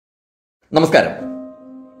നമസ്കാരം.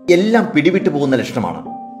 എല്ലാം പിടിവിട്ടു പോകുന്ന ലക്ഷണമാണ്.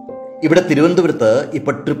 ഇവിടെ തിരുവനന്തപുരത്ത്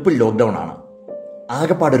ഇപ്പോൾ ട്രിപ്പിൾ ലോക്ക്ഡൗൺ ആണ്.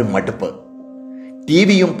 ആകെപ്പാടൊരു മടുപ്പ്.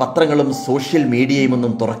 ടിവിയും പത്രങ്ങളും സോഷ്യൽ മീഡിയയും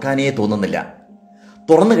ഒന്നും തുറക്കാനേ തോന്നുന്നില്ല.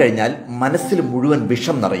 തുറന്നു കഴിഞ്ഞാൽ മനസ്സിൽ മുഴുവൻ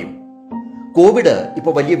വിഷം നിറയും. കോവിഡ്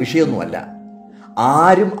ഇപ്പോൾ വലിയ വിഷയമൊന്നുമല്ല.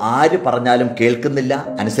 ആരും ആര് പറഞ്ഞാലും കേൾക്കുന്നില്ല,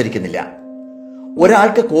 അനുസരിക്കുന്നില്ല.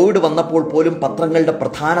 ഒരാൾക്ക് കോവിഡ് വന്നപ്പോൾ പോലും പത്രങ്ങളുടെ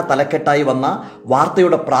പ്രധാന തലക്കെട്ടായി വന്ന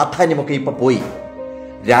വാർത്തയുടെ പ്രാധാന്യമൊക്കെ ഇപ്പൊ പോയി.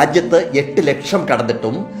 രാജ്യത്ത് 8 ലക്ഷം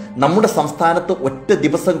കടന്നിട്ടും നമ്മുടെ സംസ്ഥാനത്ത് ഒറ്റ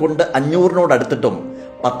ദിവസം കൊണ്ട് 500-നോടടുത്തിട്ടും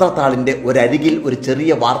പത്രത്താളിന്റെ ഒരരികിൽ ഒരു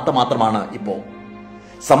ചെറിയ വാർത്ത മാത്രമാണ് ഇപ്പോൾ.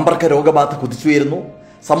 സമ്പർക്ക രോഗബാധ കുതിച്ചുയരുന്നു.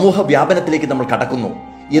 സമൂഹ വ്യാപനത്തിലേക്ക് നമ്മൾ കടക്കുന്നു.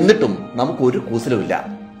 എന്നിട്ടും നമുക്കൊരു കൂസലുമില്ല.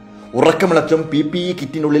 ഉറക്കമിളച്ചും PPE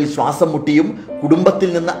കിറ്റിനുള്ളിൽ ശ്വാസം മുട്ടിയും കുടുംബത്തിൽ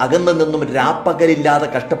നിന്ന് അകന്നു നിന്നും രാപ്പകലില്ലാതെ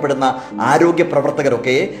കഷ്ടപ്പെടുന്ന ആരോഗ്യ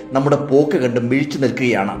പ്രവർത്തകരൊക്കെ നമ്മുടെ പോക്ക് കണ്ട് മിഴിച്ചു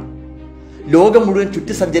നിൽക്കുകയാണ്. ലോകം മുഴുവൻ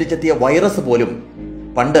ചുറ്റി സഞ്ചരിച്ചെത്തിയ വൈറസ് പോലും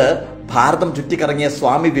പണ്ട് ഭാരതം ചുറ്റിക്കറങ്ങിയ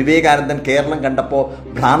സ്വാമി വിവേകാനന്ദൻ കേരളം കണ്ടപ്പോൾ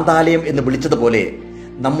ഭ്രാന്താലയം എന്ന് വിളിച്ചതുപോലെ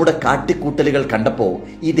നമ്മുടെ കാട്ടിക്കൂട്ടലുകൾ കണ്ടപ്പോൾ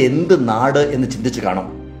ഇതെന്ത് നാട് എന്ന് ചിന്തിച്ചു കാണും.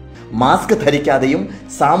 മാസ്ക് ധരിക്കാതെയും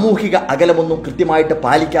സാമൂഹിക അകലമൊന്നും കൃത്യമായിട്ട്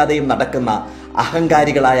പാലിക്കാതെയും നടക്കുന്ന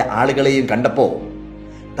അഹങ്കാരികളായ ആളുകളെയും കണ്ടപ്പോൾ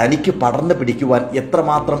തനിക്ക് പടർന്നു പിടിക്കുവാൻ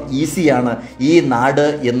എത്രമാത്രം ഈസിയാണ് ഈ നാട്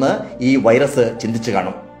എന്ന് ഈ വൈറസ് ചിന്തിച്ചു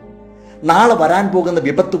കാണും. നാളെ വരാൻ പോകുന്ന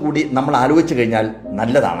വിപത്ത് കൂടി നമ്മൾ ആലോചിച്ചു കഴിഞ്ഞാൽ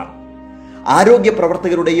നല്ലതാണ്. ആരോഗ്യ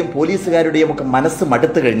പ്രവർത്തകരുടെയും പോലീസുകാരുടെയും ഒക്കെ മനസ്സ്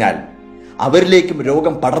മടുത്തു കഴിഞ്ഞാൽ, അവരിലേക്കും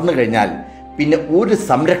രോഗം പടർന്നു കഴിഞ്ഞാൽ പിന്നെ ഒരു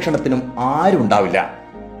സംരക്ഷണത്തിനും ആരും ഉണ്ടാവില്ല.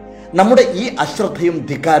 നമ്മുടെ ഈ അശ്രദ്ധയും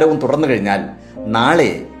ധിക്കാരവും തുറന്നു കഴിഞ്ഞാൽ നാളെ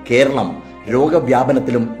കേരളം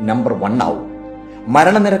രോഗവ്യാപനത്തിലും നമ്പർ 1 ആവും.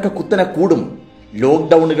 മരണനിരക്ക് കുത്തനെ കൂടും.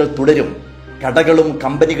 ലോക്ക്ഡൌണുകൾ തുടരും. കടകളും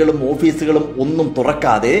കമ്പനികളും ഓഫീസുകളും ഒന്നും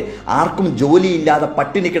തുറക്കാതെ ആർക്കും ജോലിയില്ലാതെ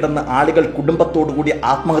പട്ടിണി കിടന്ന് ആളുകൾ കുടുംബത്തോടുകൂടി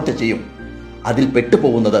ആത്മഹത്യ ചെയ്യും. അതിൽ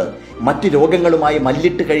പെട്ടുപോകുന്നത് മറ്റ് രോഗങ്ങളുമായി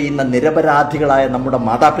മല്ലിട്ട് കഴിയുന്ന നിരപരാധികളായ നമ്മുടെ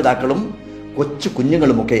മാതാപിതാക്കളും കൊച്ചു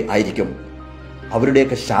കുഞ്ഞുങ്ങളുമൊക്കെ ആയിരിക്കും.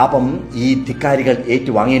 അവരുടെയൊക്കെ ശാപം ഈ ധിക്കാരികൾ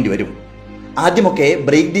ഏറ്റുവാങ്ങേണ്ടി വരും. ആദ്യമൊക്കെ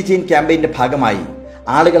ബ്രേക്ക് ദി ചെയിൻ ക്യാമ്പയിന്റെ ഭാഗമായി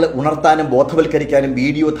ആളുകളെ ഉണർത്താനും ബോധവൽക്കരിക്കാനും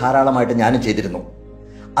വീഡിയോ ധാരാളമായിട്ട് ഞാനും ചെയ്തിരുന്നു.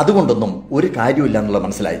 അതുകൊണ്ടൊന്നും ഒരു കാര്യമില്ല എന്നുള്ളത്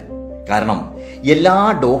മനസ്സിലായി. കാരണം എല്ലാ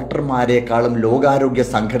ഡോക്ടർമാരെക്കാളും ലോകാരോഗ്യ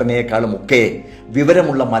സംഘടനയെക്കാളും ഒക്കെ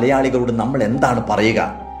വിവരമുള്ള മലയാളികളോട് നമ്മൾ എന്താണ് പറയുക?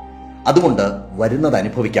 അതുകൊണ്ട് വരുന്നത്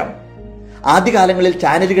അനുഭവിക്കാം. ആദ്യകാലങ്ങളിൽ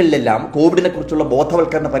ചാനലുകളിലെല്ലാം കോവിഡിനെ കുറിച്ചുള്ള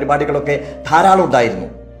ബോധവൽക്കരണ പരിപാടികളൊക്കെ ധാരാളം ഉണ്ടായിരുന്നു.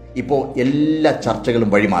 ഇപ്പോൾ എല്ലാ ചർച്ചകളും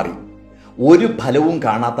വഴിമാറി. ഒരു ഫലവും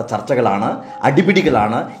കാണാത്ത ചർച്ചകളാണ്,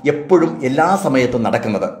 അടിപിടികളാണ് എപ്പോഴും എല്ലാ സമയത്തും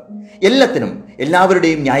നടക്കുന്നത്. എല്ലാത്തിനും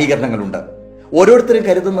എല്ലാവരുടെയും ന്യായീകരണങ്ങളുണ്ട്. ഓരോരുത്തരും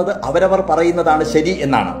കരുതുന്നത് അവരവർ പറയുന്നതാണ് ശരി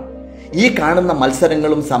എന്നാണ്. ഈ കാണുന്ന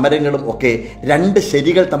മത്സരങ്ങളും സമരങ്ങളും ഒക്കെ 2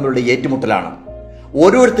 ശരികൾ തമ്മിലുള്ള ഏറ്റുമുട്ടലാണ്.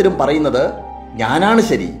 ഓരോരുത്തരും പറയുന്നത് ഞാനാണ്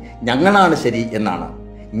ശരി, ഞങ്ങളാണ് ശരി എന്നാണ്.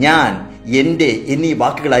 ഞാൻ, എൻ്റെ എന്നീ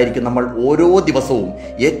വാക്കുകളായിരിക്കും നമ്മൾ ഓരോ ദിവസവും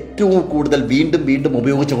ഏറ്റവും കൂടുതൽ വീണ്ടും വീണ്ടും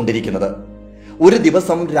ഉപയോഗിച്ചു കൊണ്ടിരിക്കുന്നത്. ഒരു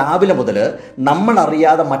ദിവസം രാവിലെ മുതൽ നമ്മൾ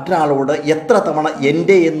അറിയാതെ മറ്റൊരാളോട് എത്ര തവണ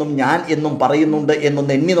എൻ്റെ എന്നും ഞാൻ എന്നും പറയുന്നുണ്ട്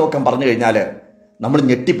എന്നൊന്ന് എണ്ണി നോക്കാൻ പറഞ്ഞു കഴിഞ്ഞാൽ നമ്മൾ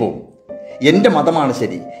ഞെട്ടിപ്പോവും. എൻ്റെ മതമാണ്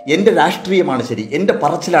ശരി, എൻ്റെ രാഷ്ട്രീയമാണ് ശരി, എൻ്റെ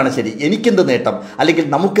പറച്ചിലാണ് ശരി, എനിക്കെന്ത് നേട്ടം അല്ലെങ്കിൽ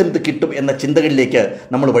നമുക്കെന്ത് കിട്ടും എന്ന ചിന്തകളിലേക്ക്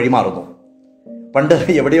നമ്മൾ വഴിമാറുന്നു. പണ്ട്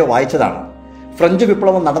എവിടെയോ വായിച്ചതാണ്, ഫ്രഞ്ച്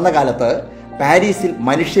വിപ്ലവം നടന്ന കാലത്ത് പാരീസിൽ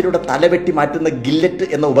മനുഷ്യരുടെ തലവെട്ടി മാറ്റുന്ന ഗില്ലറ്റ്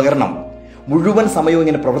എന്ന ഉപകരണം മുഴുവൻ സമയവും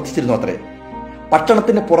ഇങ്ങനെ പ്രവർത്തിച്ചിരുന്നു അത്രേ.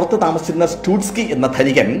 പട്ടണത്തിന് പുറത്ത് താമസിച്ചിരുന്ന സ്റ്റൂട്സ്കി എന്ന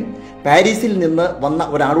ധനികൻ പാരീസിൽ നിന്ന് വന്ന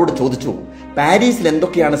ഒരാളോട് ചോദിച്ചു, പാരീസിൽ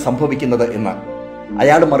എന്തൊക്കെയാണ് സംഭവിക്കുന്നത് എന്ന്.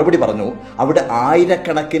 അയാൾ മറുപടി പറഞ്ഞു, അവിടെ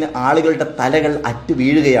ആയിരക്കണക്കിന് ആളുകളുടെ തലകൾ അറ്റു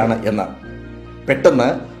വീഴുകയാണ് എന്ന്. പെട്ടെന്ന്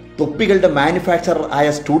തൊപ്പികളുടെ മാനുഫാക്ചറർ ആയ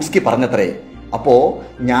സ്റ്റൂട്സ്കി പറഞ്ഞത്രേ, അപ്പോ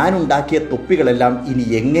ഞാനുണ്ടാക്കിയ തൊപ്പികളെല്ലാം ഇനി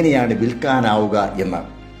എങ്ങനെയാണ് വിൽക്കാനാവുക എന്ന്.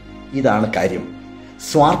 ഇതാണ് കാര്യം.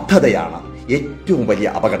 സ്വാർത്ഥതയാണ് ഏറ്റവും വലിയ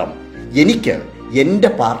അപകടം. എനിക്ക്, എൻ്റെ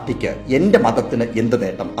പാർട്ടിക്ക്, എൻ്റെ മതത്തിന് എന്ത്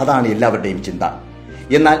നേട്ടം, അതാണ് എല്ലാവരുടെയും ചിന്ത.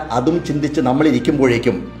 എന്നാൽ അതും ചിന്തിച്ച്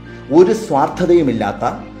നമ്മളിരിക്കുമ്പോഴേക്കും ഒരു സ്വാർത്ഥതയുമില്ലാത്ത,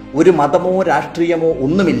 ഒരു മതമോ രാഷ്ട്രീയമോ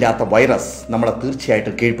ഒന്നുമില്ലാത്ത വൈറസ് നമ്മളെ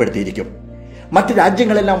തീർച്ചയായിട്ടും കീഴ്പ്പെടുത്തിയിരിക്കും. മറ്റ്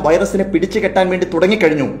രാജ്യങ്ങളെല്ലാം വൈറസിനെ പിടിച്ചു കെട്ടാൻ വേണ്ടി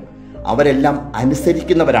തുടങ്ങിക്കഴിഞ്ഞു. അവരെല്ലാം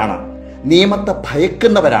അനുസരിക്കുന്നവരാണ്, നിയമത്തെ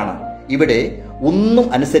ഭയക്കുന്നവരാണ്. ഇവിടെ ഒന്നും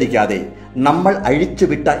അനുസരിക്കാതെ നമ്മൾ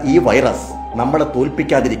അഴിച്ചുവിട്ട ഈ വൈറസ് നമ്മളെ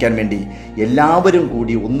തോൽപ്പിക്കാതിരിക്കാൻ വേണ്ടി എല്ലാവരും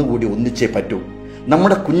കൂടി ഒന്നുകൂടി ഒന്നിച്ചേ പറ്റൂ.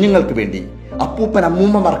 നമ്മുടെ കുഞ്ഞുങ്ങൾക്ക് വേണ്ടി, അപ്പൂപ്പൻ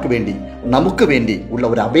അമ്മൂമ്മമാർക്ക് വേണ്ടി, നമുക്ക് വേണ്ടി ഉള്ള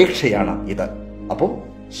ഒരു അപേക്ഷയാണ് ഇത്. അപ്പോൾ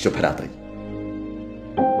ശുഭരാത്രി.